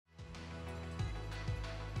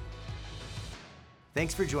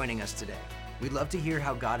Thanks for joining us today. We'd love to hear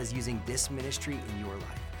how God is using this ministry in your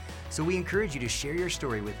life. So we encourage you to share your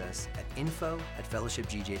story with us at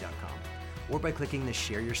info@fellowshipgj.com or by clicking the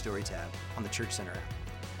Share Your Story tab on the Church Center app.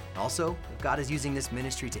 Also, if God is using this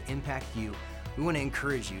ministry to impact you, we want to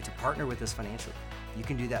encourage you to partner with us financially. You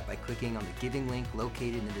can do that by clicking on the giving link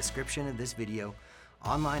located in the description of this video,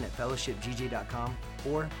 online at fellowshipgj.com,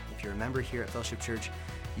 or if you're a member here at Fellowship Church,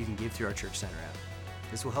 you can give through our Church Center app.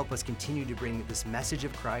 This will help us continue to bring this message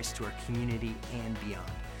of Christ to our community and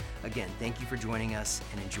beyond. Again, thank you for joining us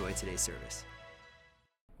and enjoy today's service.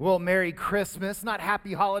 Well, Merry Christmas. Not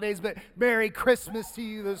Happy Holidays, but Merry Christmas to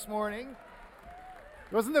you this morning.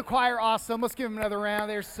 Wasn't the choir awesome? Let's give them another round.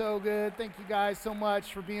 They're so good. Thank you guys so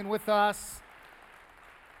much for being with us.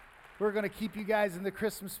 We're going to keep you guys in the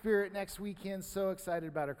Christmas spirit next weekend. So excited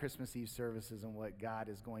about our Christmas Eve services and what God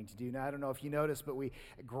is going to do. Now, I don't know if you noticed, but we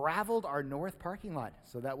graveled our north parking lot.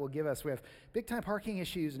 So that will give us, we have big time parking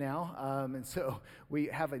issues now. And so we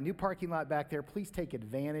have a new parking lot back there. Please take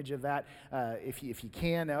advantage of that if you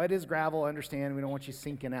can. Now, it is gravel, I understand. We don't want you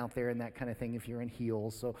sinking out there and that kind of thing if you're in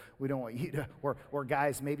heels. So we don't want you to, or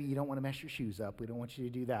guys, maybe you don't want to mess your shoes up. We don't want you to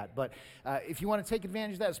do that. But if you want to take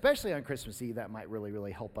advantage of that, especially on Christmas Eve, that might really,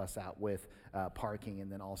 really help us out with parking, and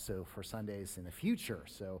then also for Sundays in the future.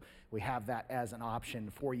 So we have that as an option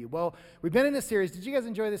for you. Well, we've been in this series. Did you guys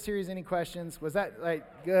enjoy this series? Any questions? Was that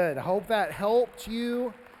good? I hope that helped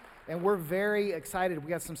you. And we're very excited. We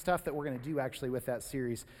got some stuff that we're going to do actually with that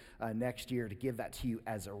series next year to give that to you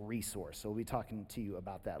as a resource. So we'll be talking to you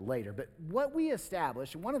about that later. But what we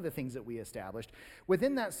established, one of the things that we established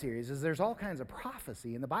within that series is there's all kinds of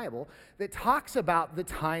prophecy in the Bible that talks about the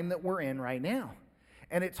time that we're in right now.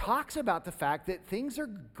 And it talks about the fact that things are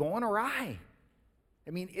going awry.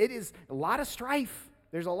 I mean, it is a lot of strife.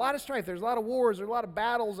 There's a lot of strife. There's a lot of wars. There's a lot of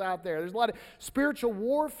battles out there. There's a lot of spiritual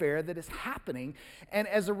warfare that is happening. And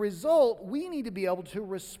as a result, we need to be able to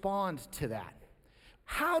respond to that.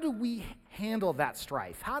 How do we handle that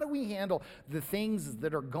strife? How do we handle the things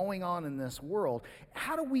that are going on in this world?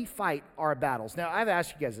 How do we fight our battles? Now, I've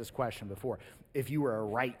asked you guys this question before. If you were a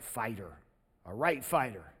right fighter. A right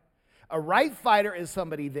fighter is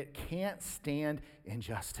somebody that can't stand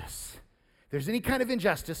injustice. If there's any kind of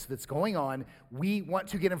injustice that's going on, we want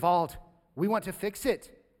to get involved. We want to fix it.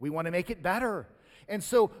 We want to make it better. And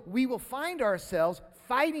so we will find ourselves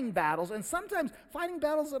fighting battles, and sometimes fighting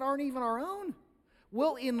battles that aren't even our own.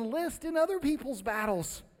 We'll enlist in other people's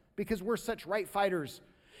battles because we're such right fighters.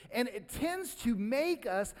 And it tends to make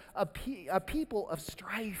us a people of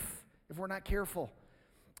strife if we're not careful.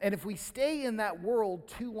 And if we stay in that world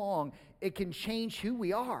too long, it can change who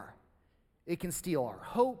we are. It can steal our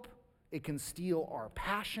hope. It can steal our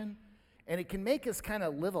passion. And it can make us kind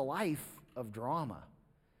of live a life of drama.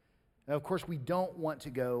 Now, of course, we don't want to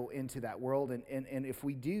go into that world. And if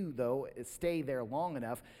we do, though, stay there long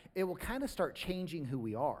enough, it will kind of start changing who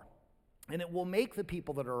we are. And it will make the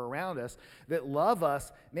people that are around us that love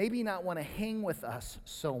us maybe not want to hang with us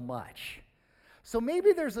so much. So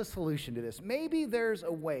maybe there's a solution to this. Maybe there's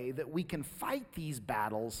a way that we can fight these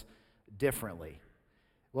battles differently.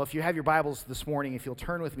 Well, if you have your Bibles this morning, if you'll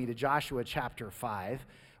turn with me to Joshua chapter 5,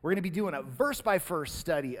 we're going to be doing a verse-by-verse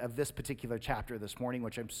study of this particular chapter this morning,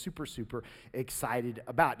 which I'm super, super excited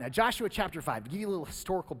about. Now, Joshua chapter 5, to give you a little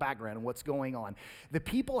historical background on what's going on. The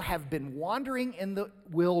people have been wandering in the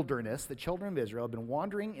wilderness. The children of Israel have been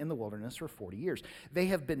wandering in the wilderness for 40 years. They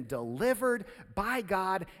have been delivered by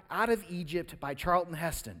God out of Egypt by Charlton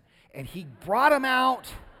Heston, and he brought them out.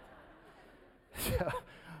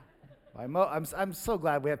 I'm so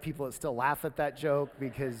glad we have people that still laugh at that joke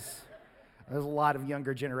because there's a lot of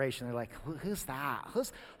younger generation. They're like, who's that?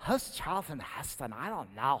 Who's Charlton Heston? I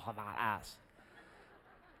don't know who that is.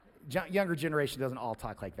 Younger generation doesn't all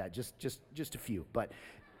talk like that, just a few. But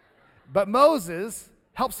Moses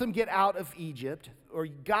helps them get out of Egypt, or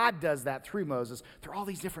God does that through Moses, through all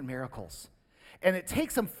these different miracles. And it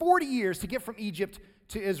takes them 40 years to get from Egypt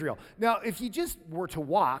to Israel. Now, if you just were to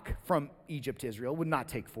walk from Egypt to Israel, it would not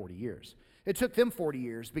take 40 years. It took them 40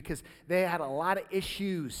 years because they had a lot of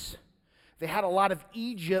issues. They had a lot of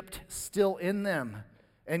Egypt still in them.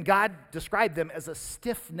 And God described them as a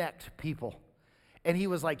stiff-necked people. And he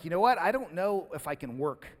was like, you know what? I don't know if I can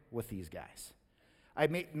work with these guys.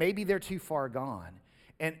 Maybe they're too far gone.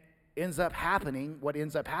 And what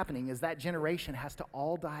ends up happening is that generation has to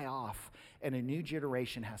all die off, and a new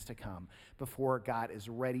generation has to come before God is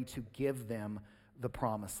ready to give them the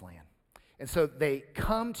promised land. And so they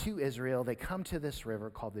come to Israel, they come to this river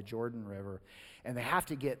called the Jordan River, and they have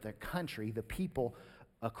to get the country, the people,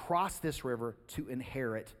 across this river to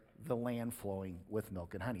inherit the land flowing with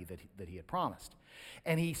milk and honey that he had promised.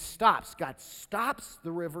 And God stops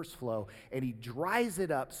the river's flow, and he dries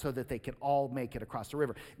it up so that they can all make it across the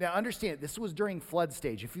river. Now understand, this was during flood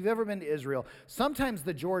stage. If you've ever been to Israel, sometimes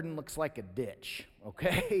the Jordan looks like a ditch,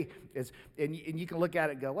 okay? And you can look at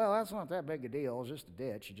it and go, well, that's not that big a deal. It's just a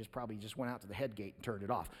ditch. You probably just went out to the head gate and turned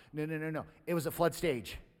it off. No. It was a flood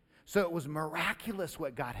stage. So it was miraculous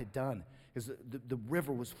what God had done. Because the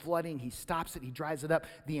river was flooding, he stops it, he dries it up.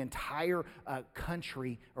 The entire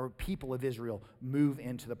country or people of Israel move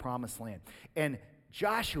into the promised land. And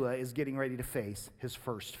Joshua is getting ready to face his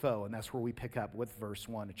first foe, and that's where we pick up with verse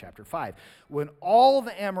 1 of chapter 5. When all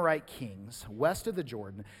the Amorite kings west of the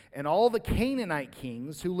Jordan and all the Canaanite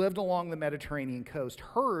kings who lived along the Mediterranean coast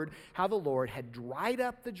heard how the Lord had dried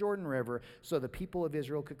up the Jordan River so the people of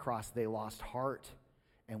Israel could cross, they lost heart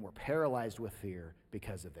and were paralyzed with fear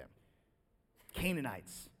because of them.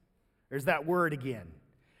 Canaanites. There's that word again.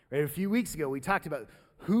 Right? A few weeks ago, we talked about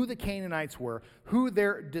who the Canaanites were, who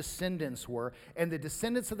their descendants were, and the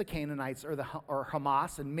descendants of the Canaanites are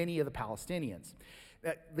Hamas and many of the Palestinians.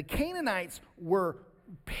 The Canaanites were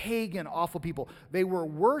pagan, awful people. They were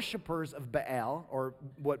worshipers of Baal, or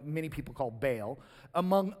what many people call Baal,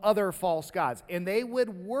 among other false gods. And they would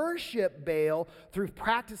worship Baal through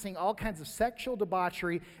practicing all kinds of sexual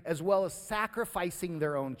debauchery as well as sacrificing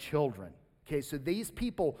their own children. Okay, so these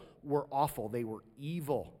people were awful. They were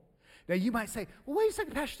evil. Now you might say, well, wait a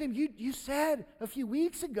second, Pastor Tim, you said a few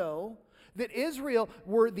weeks ago that Israel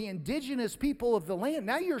were the indigenous people of the land.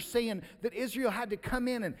 Now you're saying that Israel had to come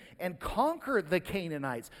in and conquer the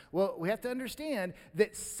Canaanites. Well, we have to understand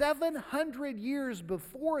that 700 years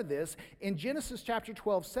before this, in Genesis chapter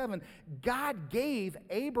 12:7, God gave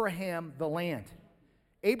Abraham the land.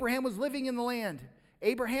 Abraham was living in the land.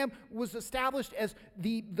 Abraham was established as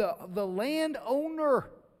the landowner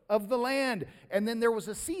of the land. And then there was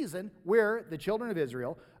a season where the children of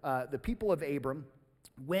Israel, the people of Abram,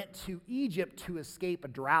 went to Egypt to escape a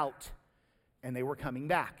drought, and they were coming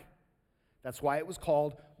back. That's why it was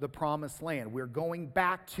called the Promised Land. We're going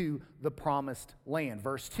back to the Promised Land.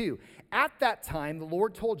 Verse 2, at that time the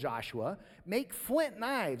Lord told Joshua, make flint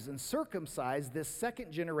knives and circumcise this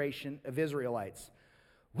second generation of Israelites.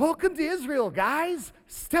 Welcome to Israel, guys.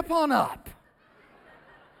 Step on up.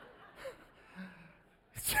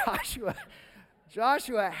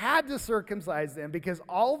 Joshua had to circumcise them because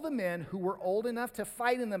all the men who were old enough to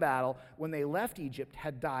fight in the battle when they left Egypt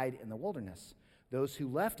had died in the wilderness. Those who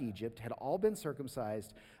left Egypt had all been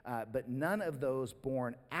circumcised, but none of those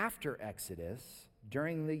born after Exodus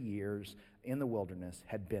during the years in the wilderness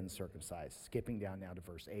had been circumcised. Skipping down now to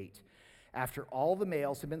verse 8. After all the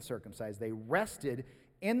males had been circumcised, they rested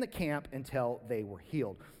in the camp until they were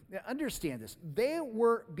healed. Now understand this. They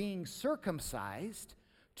were being circumcised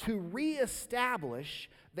to reestablish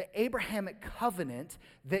the Abrahamic covenant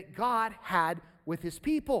that God had with his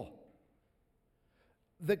people.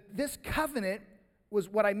 This covenant was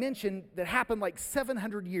what I mentioned that happened like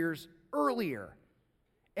 700 years earlier.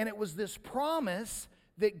 And it was this promise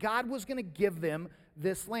that God was going to give them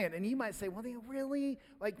this land. And you might say, well, really?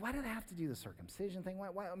 Like, why did they have to do the circumcision thing?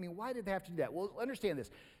 Why did they have to do that? Well, understand this.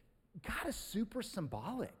 God is super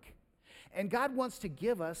symbolic. And God wants to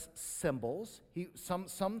give us symbols.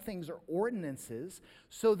 Some things are ordinances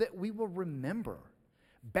so that we will remember.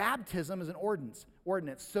 Baptism is an ordinance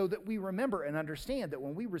so that we remember and understand that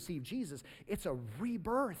when we receive Jesus, it's a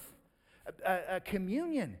rebirth. A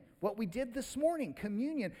communion, what we did this morning,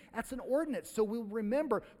 communion, that's an ordinance. So we'll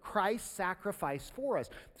remember Christ's sacrifice for us.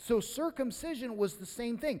 So circumcision was the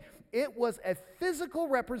same thing. It was a physical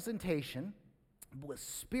representation with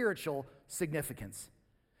spiritual significance.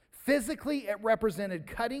 Physically, it represented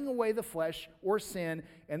cutting away the flesh or sin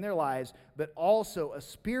in their lives, but also a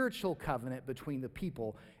spiritual covenant between the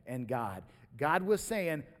people and God. God was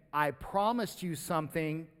saying, I promised you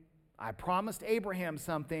something. I promised Abraham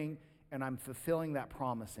something, and I'm fulfilling that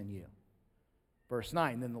promise in you. Verse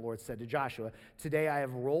 9, then the Lord said to Joshua, today I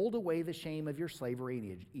have rolled away the shame of your slavery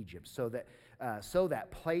in Egypt, so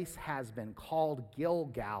that place has been called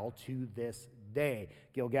Gilgal to this day.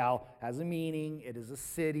 Gilgal has a meaning. It is a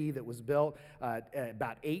city that was built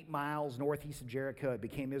about 8 miles northeast of Jericho. It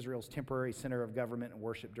became Israel's temporary center of government and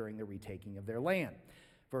worship during the retaking of their land.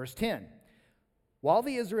 Verse 10, while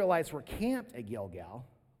the Israelites were camped at Gilgal,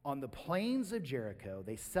 on the plains of Jericho,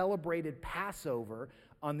 they celebrated Passover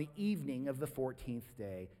on the evening of the 14th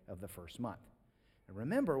day of the first month. And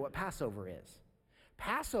remember what Passover is.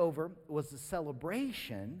 Passover was the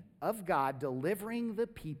celebration of God delivering the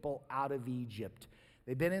people out of Egypt.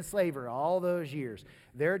 They've been in slavery all those years.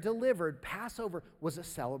 They're delivered. Passover was a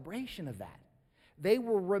celebration of that. they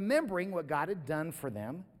were remembering what God had done for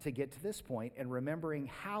them to get to this point and remembering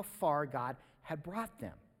how far God had brought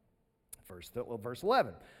them. Verse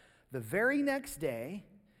 11, the very next day,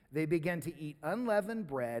 they began to eat unleavened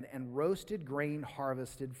bread and roasted grain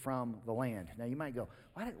harvested from the land. Now you might go,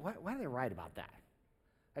 why do they write about that?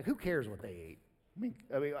 Like, who cares what they ate?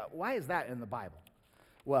 I mean, why is that in the Bible?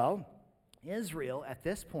 Well, Israel at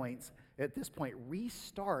this point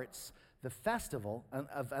restarts the festival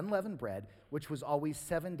of unleavened bread, which was always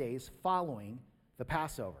 7 days following the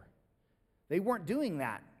Passover. They weren't doing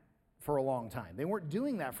that for a long time. They weren't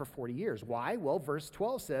doing that for 40 years. Why? Well, verse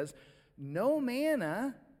 12 says, no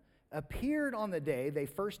manna appeared on the day they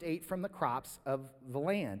first ate from the crops of the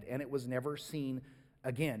land, and it was never seen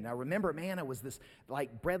again. Now remember, manna was this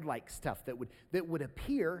like bread-like stuff that would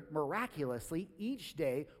appear miraculously each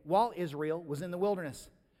day while Israel was in the wilderness.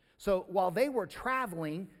 So while they were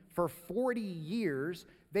traveling for 40 years,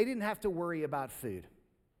 they didn't have to worry about food.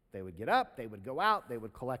 They would get up, they would go out, they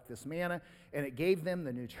would collect this manna, and it gave them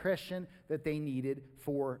the nutrition that they needed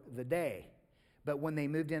for the day. But when they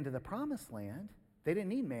moved into the promised land, they didn't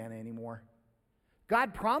need manna anymore.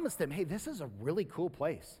 God promised them, hey, this is a really cool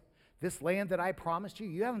place. This land that I promised you,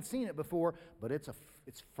 you haven't seen it before, but it's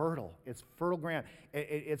fertile. It's fertile ground.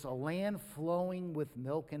 It's a land flowing with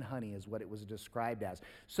milk and honey is what it was described as.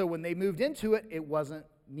 So when they moved into it, it wasn't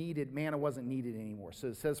needed. Manna wasn't needed anymore. So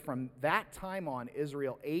it says from that time on,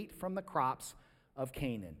 Israel ate from the crops of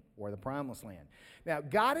Canaan, or the promised land. Now,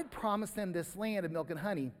 God had promised them this land of milk and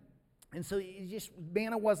honey, and so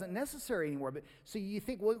manna wasn't necessary anymore. But so you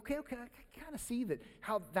think, well, okay, I kind of see that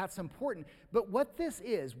how that's important. But what this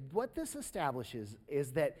establishes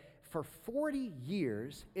is that for 40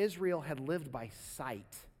 years, Israel had lived by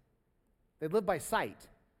sight. They lived by sight.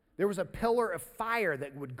 There was a pillar of fire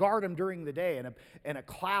that would guard them during the day and a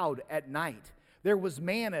cloud at night. There was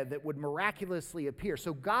manna that would miraculously appear.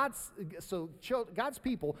 So God's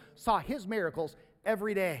people saw his miracles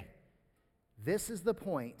every day. This is the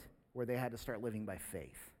point where they had to start living by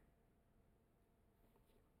faith.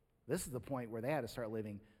 This is the point where they had to start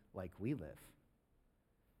living like we live.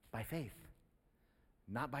 By faith,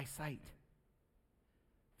 not by sight.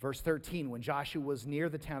 Verse 13, when Joshua was near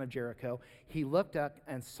the town of Jericho, he looked up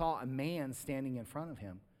and saw a man standing in front of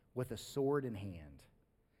him with a sword in hand.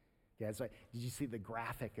 Yeah, so did you see the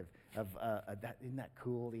graphic of that? Isn't that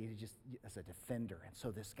cool? He just as a defender. And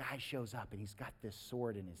so this guy shows up and he's got this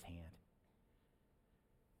sword in his hand.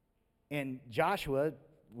 And Joshua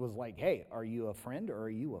was like, hey, are you a friend or are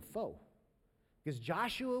you a foe? Because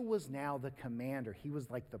Joshua was now the commander. He was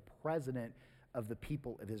like the president of the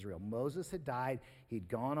people of Israel. Moses had died. He'd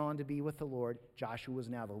gone on to be with the Lord. Joshua was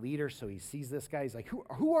now the leader. So he sees this guy. He's like,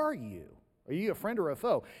 who are you? Are you a friend or a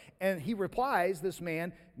foe? And he replies, this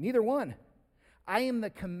man, neither one. I am the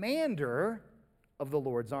commander of the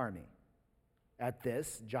Lord's army. At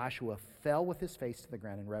this, Joshua fell with his face to the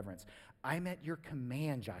ground in reverence. I'm at your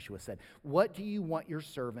command, Joshua said. What do you want your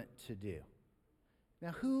servant to do?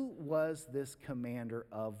 Now, who was this commander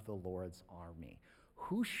of the Lord's army?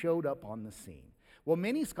 Who showed up on the scene? Well,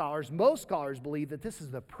 most scholars believe that this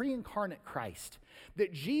is the pre-incarnate Christ,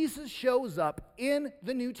 that Jesus shows up in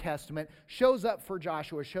the New Testament, shows up for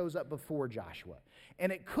Joshua, shows up before Joshua.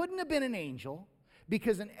 And it couldn't have been an angel,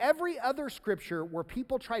 because in every other scripture where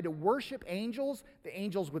people tried to worship angels, the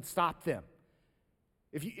angels would stop them.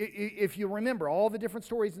 If you remember all the different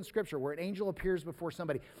stories in Scripture where an angel appears before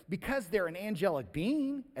somebody, because they're an angelic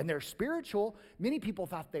being and they're spiritual, many people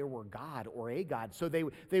thought they were God or a God. So they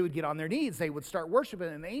would get on their knees, they would start worshiping,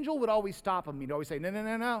 and the angel would always stop them. He'd always say,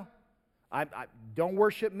 no. Don't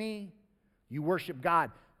worship me. You worship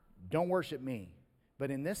God. Don't worship me.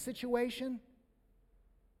 But in this situation,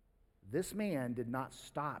 this man did not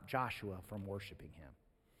stop Joshua from worshiping him.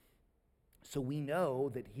 So we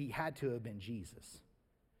know that he had to have been Jesus.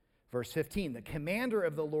 Verse 15, the commander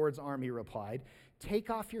of the Lord's army replied, take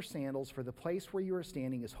off your sandals, for the place where you are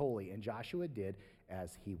standing is holy. And Joshua did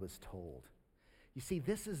as he was told. You see,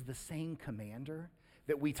 this is the same commander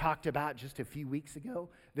that we talked about just a few weeks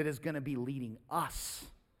ago that is going to be leading us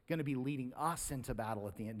into battle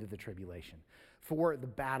at the end of the tribulation for the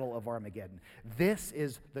battle of Armageddon. This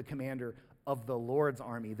is the commander of the Lord's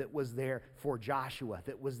army that was there for Joshua,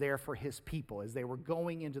 that was there for his people as they were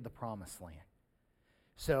going into the promised land.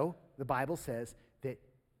 So the Bible says that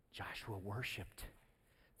Joshua worshiped.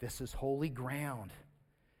 This is holy ground.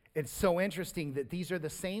 It's so interesting that these are the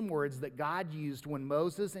same words that God used when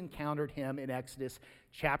Moses encountered him in Exodus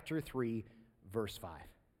chapter 3, verse 5.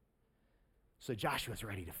 So Joshua's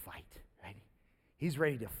ready to fight, right? He's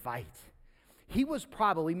ready to fight. He was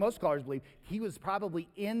probably, most scholars believe, he was probably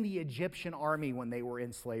in the Egyptian army when they were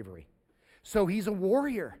in slavery. So he's a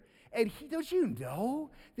warrior. And don't you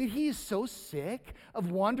know that he is so sick of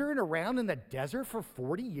wandering around in the desert for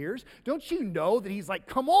 40 years? Don't you know that he's like,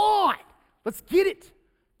 come on, let's get it.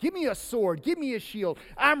 Give me a sword, give me a shield.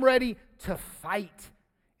 I'm ready to fight.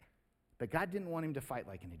 But God didn't want him to fight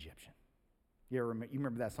like an Egyptian. You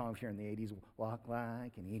remember that song here in the 80s? Walk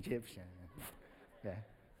like an Egyptian. Yeah,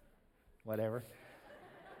 whatever.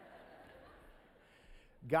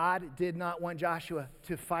 God did not want Joshua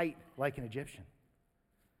to fight like an Egyptian.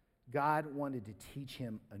 God wanted to teach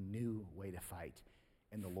him a new way to fight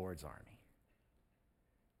in the Lord's army,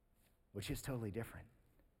 which is totally different.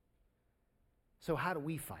 So how do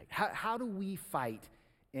we fight? How do we fight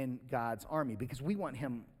in God's army? Because we want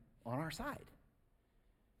him on our side.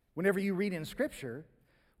 Whenever you read in Scripture,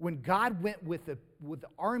 when God went with the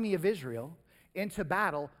army of Israel into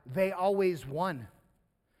battle, they always won.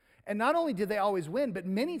 And not only did they always win, but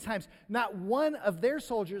many times not one of their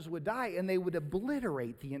soldiers would die, and they would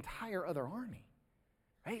obliterate the entire other army.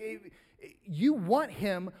 Right? You want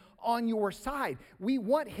him on your side. We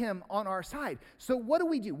want him on our side. So what do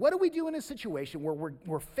we do? What do we do in a situation where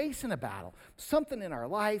we're facing a battle, something in our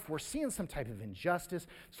life, we're seeing some type of injustice,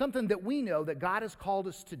 something that we know that God has called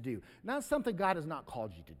us to do, not something God has not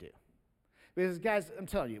called you to do? Because, guys, I'm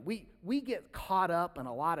telling you, we get caught up in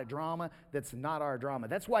a lot of drama that's not our drama.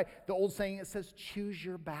 That's why the old saying, it says, choose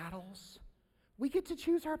your battles. We get to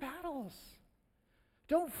choose our battles.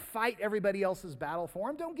 Don't fight everybody else's battle for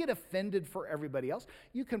them. Don't get offended for everybody else.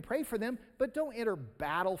 You can pray for them, but don't enter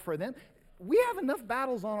battle for them. We have enough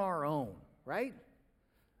battles on our own, right?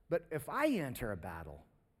 But if I enter a battle,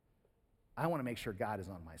 I want to make sure God is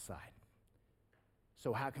on my side.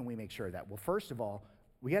 So how can we make sure of that? Well, first of all,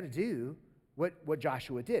 we got to do what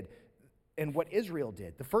Joshua did and what Israel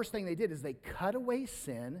did. The first thing they did is they cut away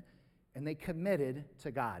sin and they committed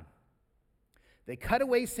to God. They cut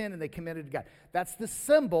away sin and they committed to God. That's the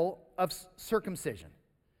symbol of circumcision.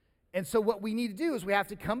 And so what we need to do is we have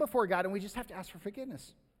to come before God and we just have to ask for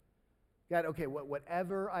forgiveness. God, okay,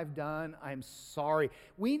 whatever I've done, I'm sorry.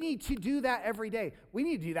 We need to do that every day. We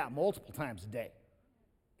need to do that multiple times a day.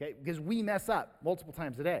 Okay, because we mess up multiple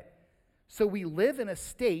times a day. So we live in a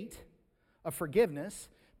state of forgiveness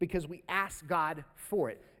because we ask God for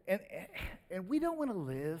it. And we don't want to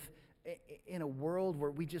live in a world where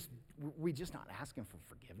we're just not asking for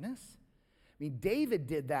forgiveness. I mean, David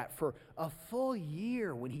did that for a full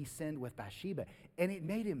year when he sinned with Bathsheba, and it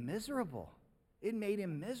made him miserable. It made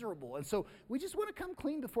him miserable. And so we just want to come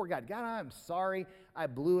clean before God. God, I'm sorry. I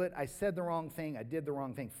blew it. I said the wrong thing. I did the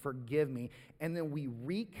wrong thing. Forgive me. And then we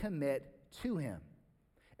recommit to him.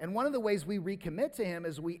 And one of the ways we recommit to him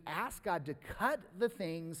is we ask God to cut the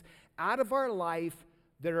things out of our life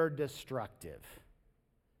that are destructive.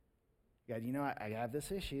 God, you know, I have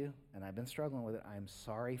this issue, and I've been struggling with it. I'm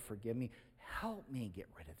sorry. Forgive me. Help me get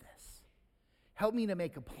rid of this. Help me to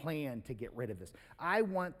make a plan to get rid of this. I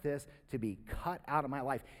want this to be cut out of my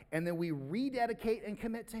life. And then we rededicate and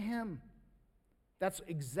commit to him. That's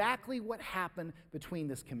exactly what happened between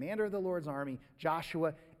this commander of the Lord's army,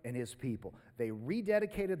 Joshua, and his people. They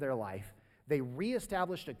rededicated their life. They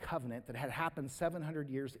reestablished a covenant that had happened 700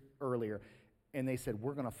 years earlier, and they said,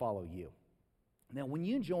 we're going to follow you. Now, when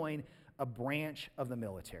you join a branch of the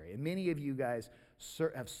military, and many of you guys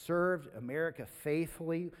have served America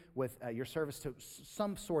faithfully with your service to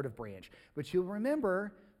some sort of branch, but you'll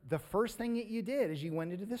remember the first thing that you did is you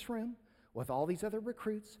went into this room with all these other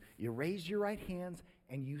recruits, you raised your right hands,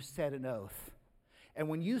 and you said an oath. And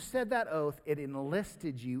when you said that oath, it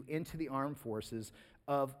enlisted you into the armed forces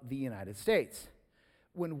of the United States.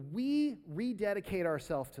 When we rededicate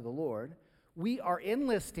ourselves to the Lord, we are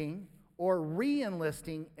enlisting or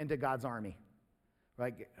re-enlisting into God's army.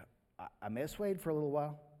 Right? I may have swayed for a little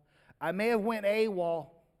while. I may have went AWOL.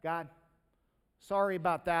 God, sorry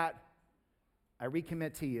about that. I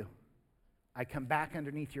recommit to you. I come back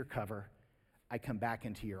underneath your cover. I come back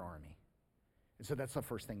into your army. And so that's the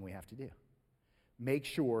first thing we have to do. Make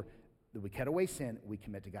sure that we cut away sin, we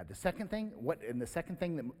commit to God. The second thing,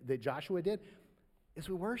 that Joshua did is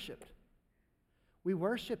we worshiped. We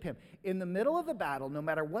worship him. In the middle of the battle, no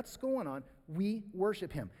matter what's going on, we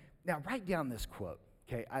worship him. Now, write down this quote.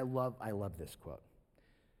 Okay, I love this quote.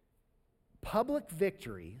 Public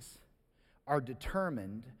victories are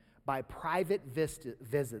determined by private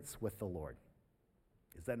visits with the Lord.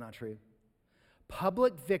 Is that not true?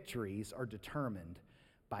 Public victories are determined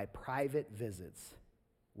by private visits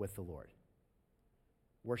with the Lord.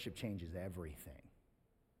 Worship changes everything.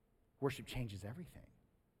 Worship changes everything.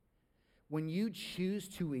 When you choose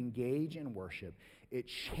to engage in worship, it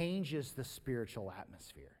changes the spiritual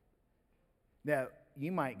atmosphere. Now,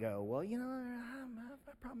 you might go, well,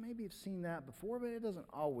 I probably maybe have seen that before, but it doesn't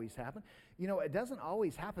always happen. It doesn't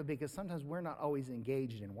always happen because sometimes we're not always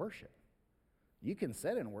engaged in worship. You can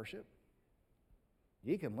sit in worship.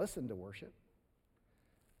 You can listen to worship.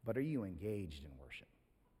 But are you engaged in worship?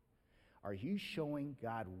 Are you showing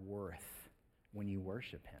God worth when you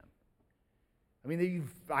worship him? I mean,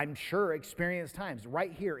 you've, I'm sure, experienced times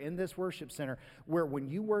right here in this worship center where when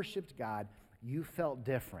you worshiped God, you felt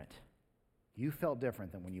different. You felt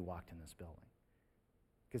different than when you walked in this building.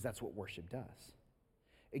 Because that's what worship does.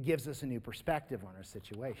 It gives us a new perspective on our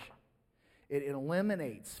situation. It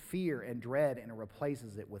eliminates fear and dread and it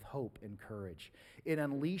replaces it with hope and courage. It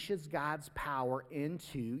unleashes God's power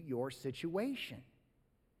into your situation.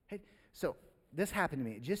 Hey, so this happened to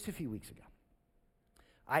me just a few weeks ago.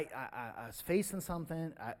 I was facing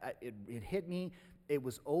something. It hit me. It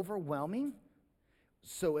was overwhelming.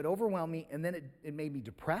 So it overwhelmed me, and then it made me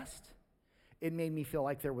depressed. It made me feel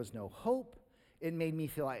like there was no hope. It made me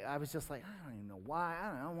feel like I was just like, I don't even know why.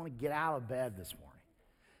 I don't want to get out of bed this morning.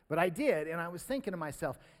 But I did, and I was thinking to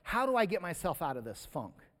myself, how do I get myself out of this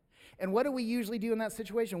funk? And what do we usually do in that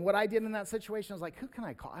situation? What I did in that situation was like, who can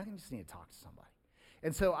I call? I just need to talk to somebody.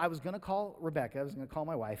 And so I was going to call Rebecca. I was going to call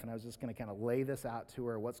my wife, and I was just going to kind of lay this out to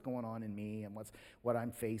her, what's going on in me and what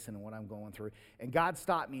I'm facing and what I'm going through. And God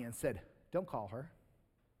stopped me and said, don't call her.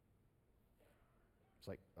 It's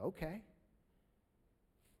like, okay.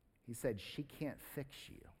 He said, she can't fix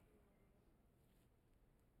you.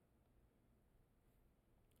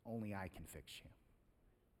 Only I can fix you.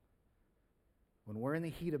 When we're in the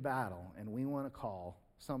heat of battle and we want to call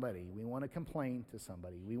somebody, we want to complain to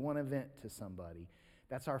somebody, we want to vent to somebody,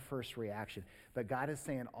 that's our first reaction. But God is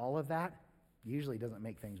saying all of that usually doesn't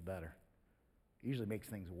make things better. It usually makes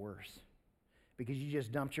things worse. Because you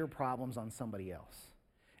just dumped your problems on somebody else.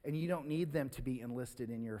 And you don't need them to be enlisted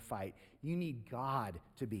in your fight. You need God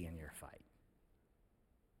to be in your fight.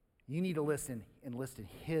 You need to enlist in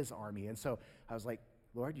his army. And so I was like,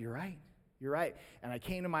 Lord, you're right. You're right. And I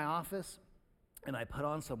came to my office, and I put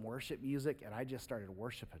on some worship music, and I just started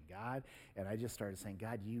worshiping God, and I just started saying,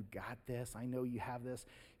 God, you got this. I know you have this.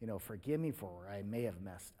 Forgive me for where I may have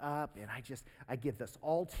messed up, and I give this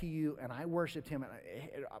all to you, and I worshiped him,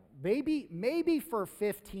 and maybe for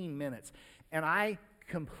 15 minutes, and I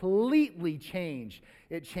completely changed.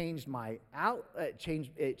 It changed my outlook. It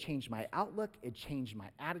changed my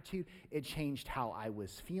attitude. It changed how I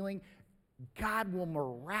was feeling. God will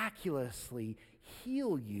miraculously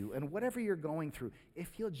heal you and whatever you're going through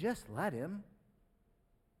if you'll just let him.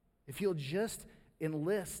 If you'll just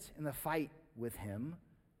enlist in the fight with him,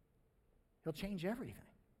 he'll change everything.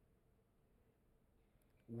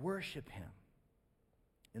 Worship him.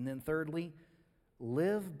 And then thirdly,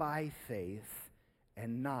 live by faith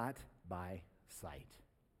and not by sight.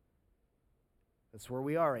 That's where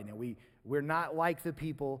we are right now. We're not like the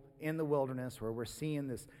people in the wilderness where we're seeing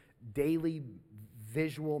this daily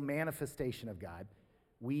visual manifestation of God.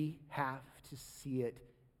 We have to see it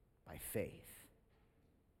by faith.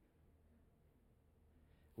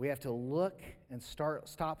 We have to look and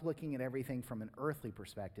stop looking at everything from an earthly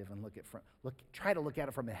perspective and try to look at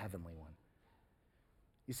it from a heavenly one.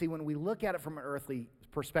 You see, when we look at it from an earthly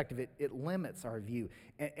perspective, it limits our view,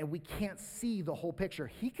 and we can't see the whole picture.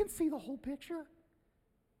 He can see the whole picture.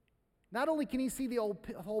 Not only can he see the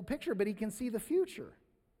whole picture, but he can see the future.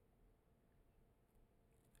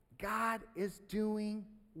 God is doing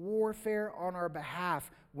warfare on our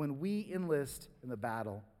behalf when we enlist in the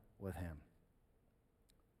battle with him.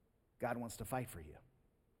 God wants to fight for you.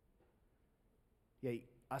 Yeah,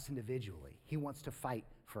 us individually. He wants to fight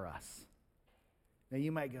for us. Now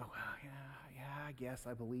you might go, well, yeah, I guess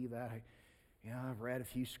I believe that. I've read a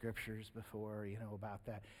few scriptures before, about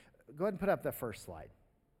that. Go ahead and put up the first slide.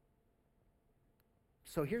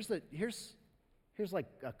 So here's like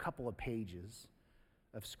a couple of pages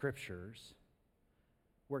of scriptures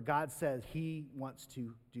where God says he wants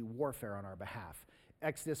to do warfare on our behalf.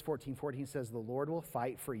 Exodus 14:14 says, the Lord will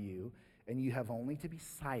fight for you, and you have only to be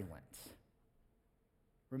silent.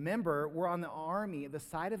 Remember, we're on the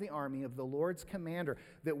side of the army of the Lord's commander,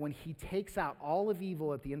 that when he takes out all of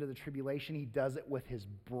evil at the end of the tribulation, he does it with his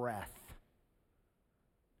breath.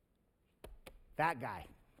 That guy.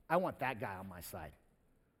 I want that guy on my side.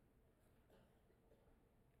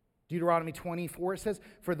 Deuteronomy 24 says,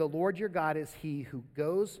 for the Lord your God is he who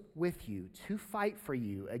goes with you to fight for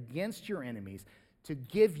you against your enemies to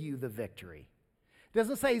give you the victory. It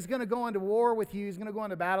doesn't say he's going to go into war with you, he's going to go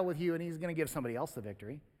into battle with you, and he's going to give somebody else the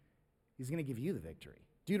victory. He's going to give you the victory.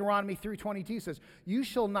 Deuteronomy 3:22 says, you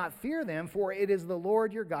shall not fear them, for it is the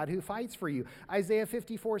Lord your God who fights for you. Isaiah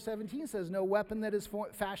 54:17 says, no weapon that is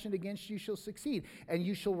fashioned against you shall succeed, and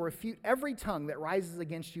you shall refute every tongue that rises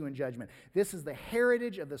against you in judgment. This is the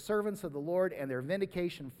heritage of the servants of the Lord, and their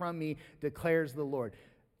vindication from me, declares the Lord.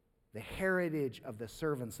 The heritage of the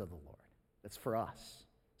servants of the Lord. That's for us.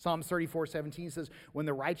 Psalms 34:17 says, when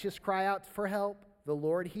the righteous cry out for help, the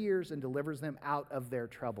Lord hears and delivers them out of their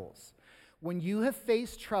troubles. When you have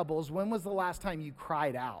faced troubles, when was the last time you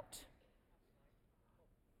cried out?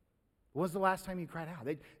 When was the last time you cried out?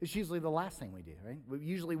 It's usually the last thing we do, right?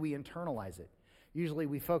 Usually we internalize it. Usually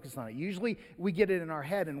we focus on it. Usually we get it in our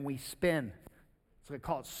head and we spin. So we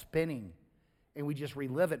call it spinning. And we just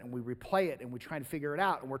relive it and we replay it and we try to figure it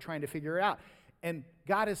out and we're trying to figure it out. And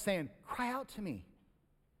God is saying, cry out to me.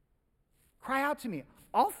 Cry out to me.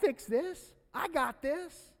 I'll fix this. I got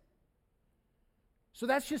this. So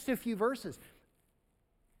that's just a few verses.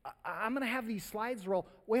 I'm going to have these slides roll.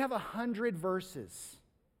 We have 100 verses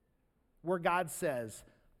where God says,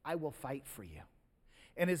 I will fight for you.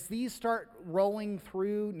 And as these start rolling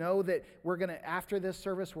through, know that we're going to, after this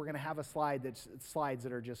service, we're going to have a slides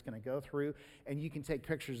that are just going to go through, and you can take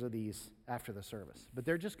pictures of these after the service. But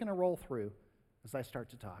they're just going to roll through as I start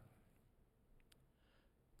to talk.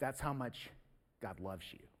 That's how much God loves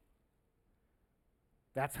you.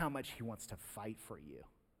 That's how much he wants to fight for you.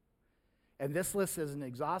 And this list isn't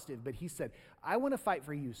exhaustive, but he said, I want to fight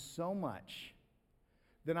for you so much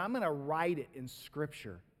that I'm going to write it in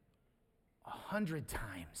Scripture 100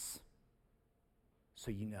 times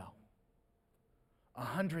so you know.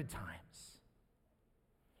 100 times.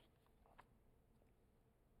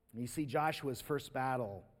 And you see, Joshua's first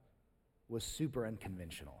battle was super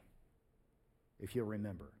unconventional, if you'll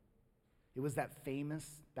remember. It was that famous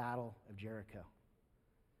battle of Jericho.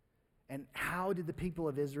 And how did the people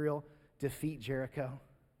of Israel defeat Jericho?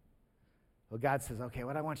 Well, God says, okay,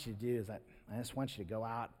 what I want you to do is I just want you to go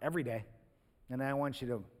out every day, and I want you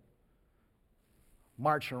to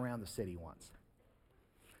march around the city once.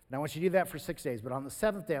 And I want you to do that for 6 days, but on the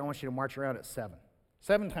seventh day, I want you to march around it 7.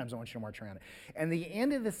 7 times I want you to march around it. And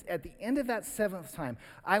at the end of that 7th time,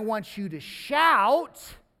 I want you to shout,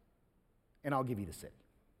 and I'll give you the city.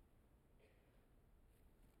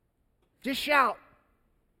 Just shout.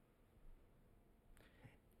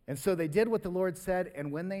 And so they did what the Lord said,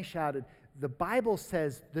 and when they shouted, the Bible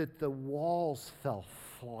says that the walls fell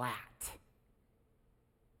flat.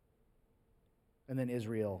 And then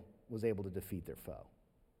Israel was able to defeat their foe.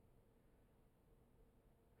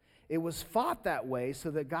 It was fought that way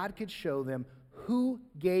so that God could show them who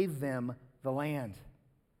gave them the land.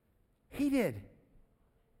 He did.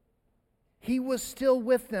 He was still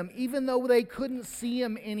with them, even though they couldn't see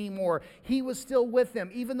him anymore. He was still with them,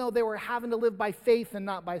 even though they were having to live by faith and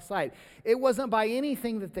not by sight. It wasn't by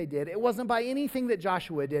anything that they did. It wasn't by anything that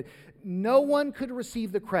Joshua did. No one could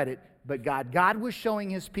receive the credit but God. God was showing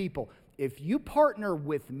his people, if you partner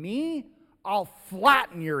with me, I'll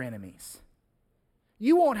flatten your enemies.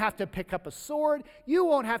 You won't have to pick up a sword. You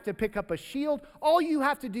won't have to pick up a shield. All you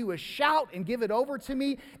have to do is shout and give it over to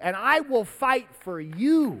me, and I will fight for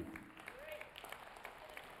you.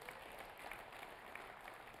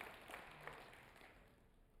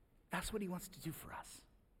 That's what he wants to do for us.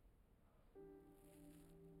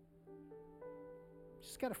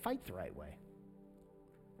 Just got to fight the right way.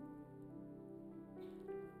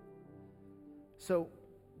 So,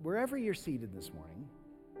 wherever you're seated this morning,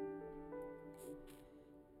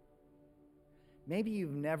 maybe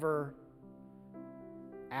you've never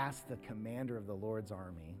asked the commander of the Lord's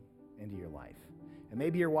army into your life. And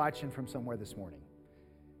maybe you're watching from somewhere this morning.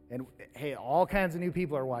 And hey, all kinds of new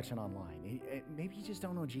people are watching online. Maybe you just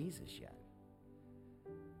don't know Jesus yet.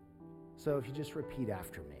 So if you just repeat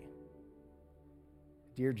after me.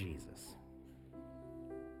 Dear Jesus,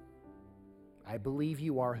 I believe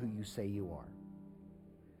you are who you say you are.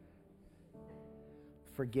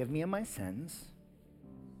 Forgive me of my sins.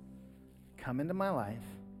 Come into my life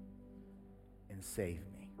and save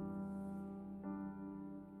me.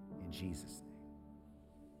 In Jesus' name.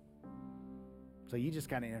 So you just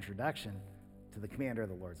got an introduction to the commander of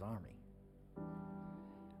the Lord's army.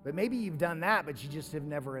 But maybe you've done that, but you just have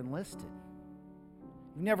never enlisted.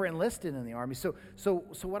 You've never enlisted in the army. So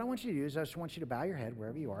what I want you to do is I just want you to bow your head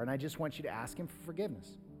wherever you are, and I just want you to ask him for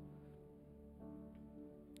forgiveness.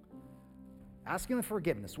 Ask him for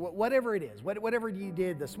forgiveness, whatever it is, whatever you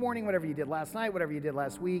did this morning, whatever you did last night, whatever you did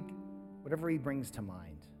last week, whatever he brings to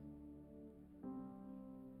mind.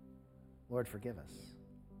 Lord, forgive us.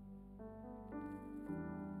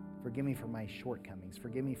 Forgive me for my shortcomings.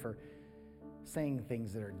 Forgive me for saying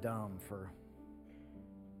things that are dumb, for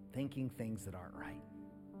thinking things that aren't right.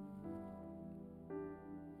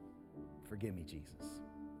 Forgive me, Jesus.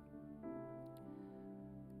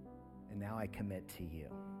 And now I commit to you.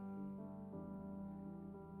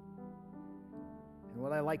 And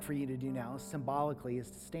what I'd like for you to do now, symbolically, is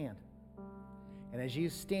to stand. And as you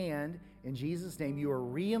stand, in Jesus' name, you are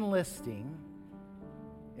re-enlisting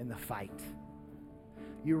in the fight.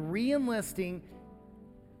 You're re-enlisting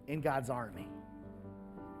in God's army.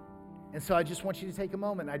 And so I just want you to take a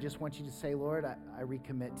moment. I just want you to say, Lord, I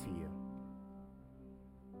recommit to you.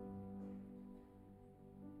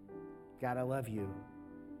 God, I love you.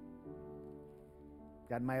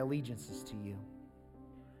 God, my allegiance is to you.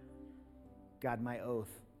 God, my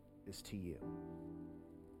oath is to you.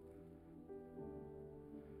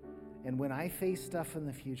 And when I face stuff in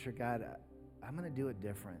the future, God, I'm going to do it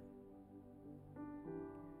different.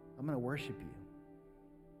 I'm going to worship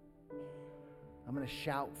you. I'm going to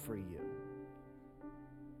shout for you.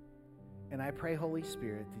 And I pray, Holy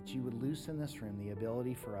Spirit, that you would loose in this room the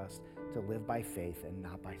ability for us to live by faith and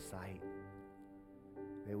not by sight.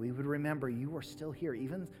 That we would remember you are still here,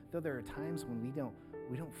 even though there are times when we don't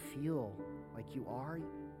feel like you are.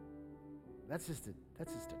 That's just a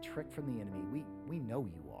trick from the enemy. We know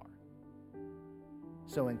you are.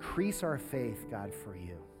 So increase our faith, God, for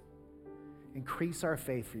you. Increase our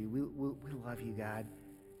faith for you. We love you, God.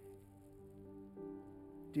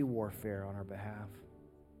 Do warfare on our behalf.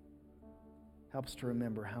 Help us to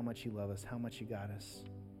remember how much you love us, how much you got us.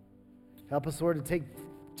 Help us, Lord, to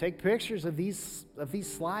take pictures of these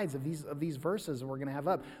slides, of these verses that we're going to have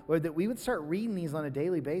up. Lord, that we would start reading these on a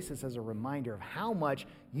daily basis as a reminder of how much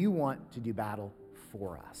you want to do battle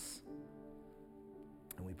for us.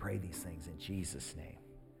 And we pray these things in Jesus' name.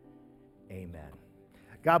 Amen.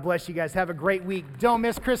 God bless you guys. Have a great week. Don't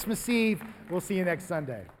miss Christmas Eve. We'll see you next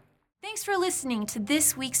Sunday. Thanks for listening to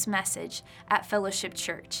this week's message at Fellowship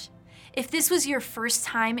Church. If this was your first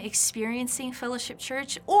time experiencing Fellowship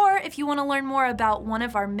Church, or if you want to learn more about one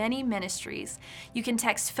of our many ministries, you can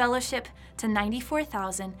text Fellowship to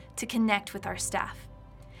 94,000 to connect with our staff.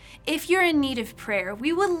 If you're in need of prayer,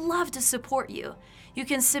 we would love to support you. You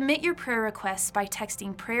can submit your prayer requests by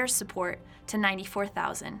texting prayer support to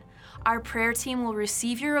 94,000. Our prayer team will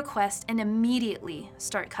receive your request and immediately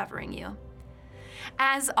start covering you.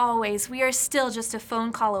 As always, we are still just a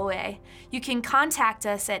phone call away. You can contact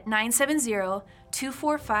us at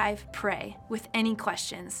 970-245-PRAY with any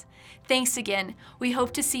questions. Thanks again. We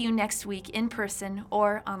hope to see you next week in person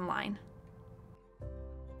or online.